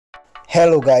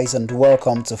Hello guys and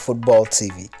welcome to Football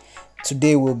TV.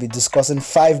 Today we'll be discussing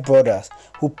 5 brothers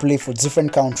who play for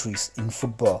different countries in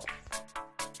football.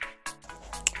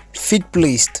 Fifth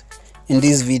placed in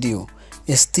this video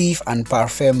is Steve and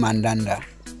Parfait Mandanda.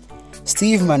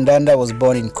 Steve Mandanda was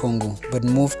born in Congo but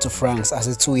moved to France as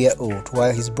a 2-year-old,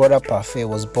 while his brother Parfait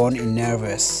was born in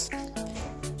Nevers.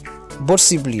 Both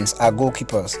siblings are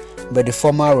goalkeepers, but the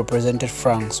former represented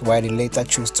France while the latter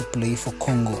chose to play for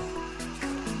Congo.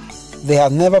 They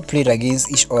have never played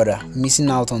against each other,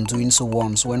 missing out on doing so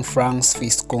once when France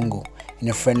faced Congo in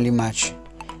a friendly match.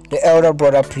 The elder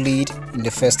brother played in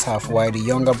the first half while the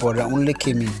younger brother only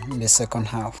came in the second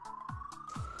half.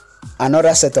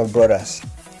 Another set of brothers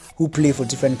who play for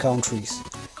different countries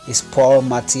is Paul,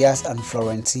 Matthias and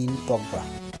Florentin Pogba.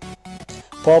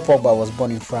 Paul Pogba was born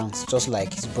in France, just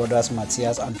like his brothers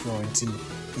Matthias and Florentin,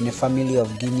 in a family of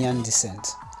Guinean descent.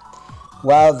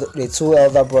 While the 2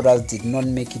 elder brothers did not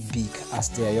make it big as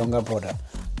their younger brother,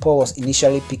 Paul was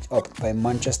initially picked up by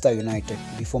Manchester United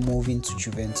before moving to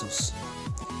Juventus.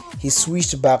 He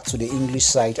switched back to the English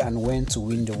side and went to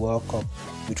win the World Cup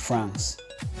with France.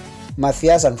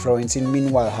 Matthias and Florentin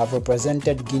meanwhile have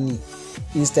represented Guinea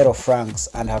instead of France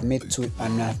and have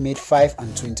made 5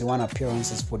 and 21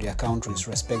 appearances for their countries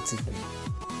respectively.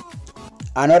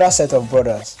 Another set of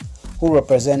brothers who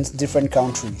represent different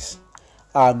countries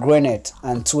are Granit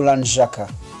and Toulan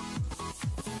Xhaka.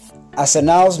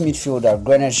 Arsenal's midfielder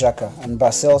Granit Xhaka and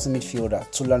Barcel's midfielder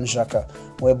Toulan Xhaka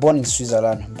were born in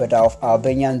Switzerland but are of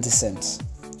Albanian descent.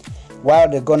 While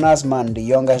the Gunners man, the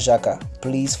younger Xhaka,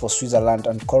 plays for Switzerland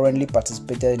and currently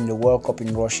participated in the World Cup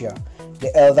in Russia,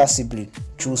 the elder sibling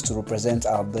chose to represent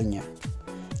Albania.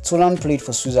 Toulan played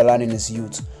for Switzerland in his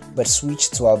youth but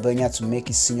switched to Albania to make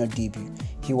his senior debut.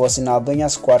 He was in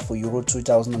Albania's squad for Euro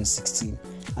 2016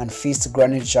 and faced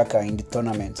Granit Xhaka in the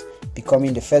tournament,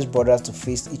 becoming the first brothers to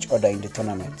face each other in the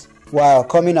tournament. While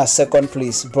coming as second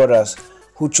place brothers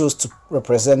who chose to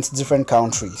represent different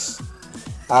countries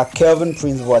are Kelvin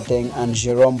Prince Boateng and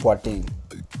Jerome Boateng.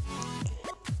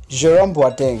 Jerome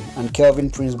Boateng and Kelvin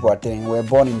Prince Boateng were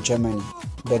born in Germany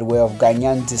but were of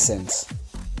Ghanaian descent.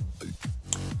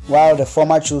 While the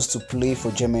former chose to play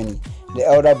for Germany, the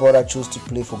elder brother chose to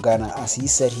play for Ghana as he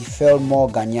said he felt more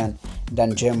Ghanaian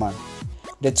than German.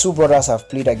 The 2 brothers have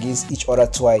played against each other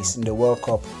twice in the World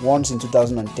Cup, once in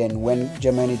 2010 when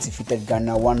Germany defeated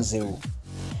Ghana 1-0.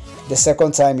 The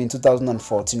second time in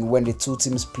 2014 when the 2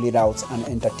 teams played out an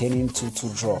entertaining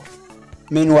 2-2 draw.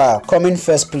 Meanwhile, coming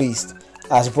first placed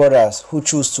as brothers who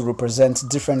choose to represent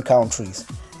different countries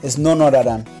is none other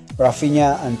than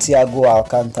Rafinha and Thiago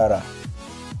Alcantara.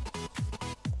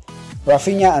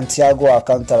 Rafinha and Thiago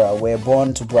Alcantara were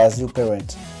born to Brazil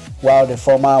parents. While the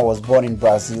former was born in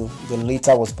Brazil, the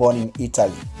latter was born in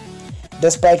Italy.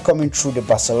 Despite coming through the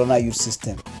Barcelona youth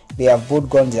system, they have both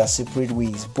gone their separate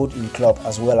ways both in club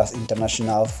as well as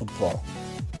international football.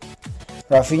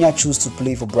 Rafinha chose to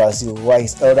play for Brazil while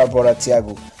his elder brother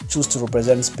Thiago chose to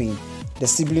represent Spain. The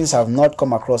siblings have not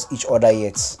come across each other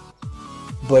yet,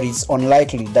 but it's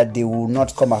unlikely that they will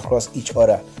not come across each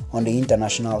other on the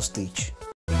international stage.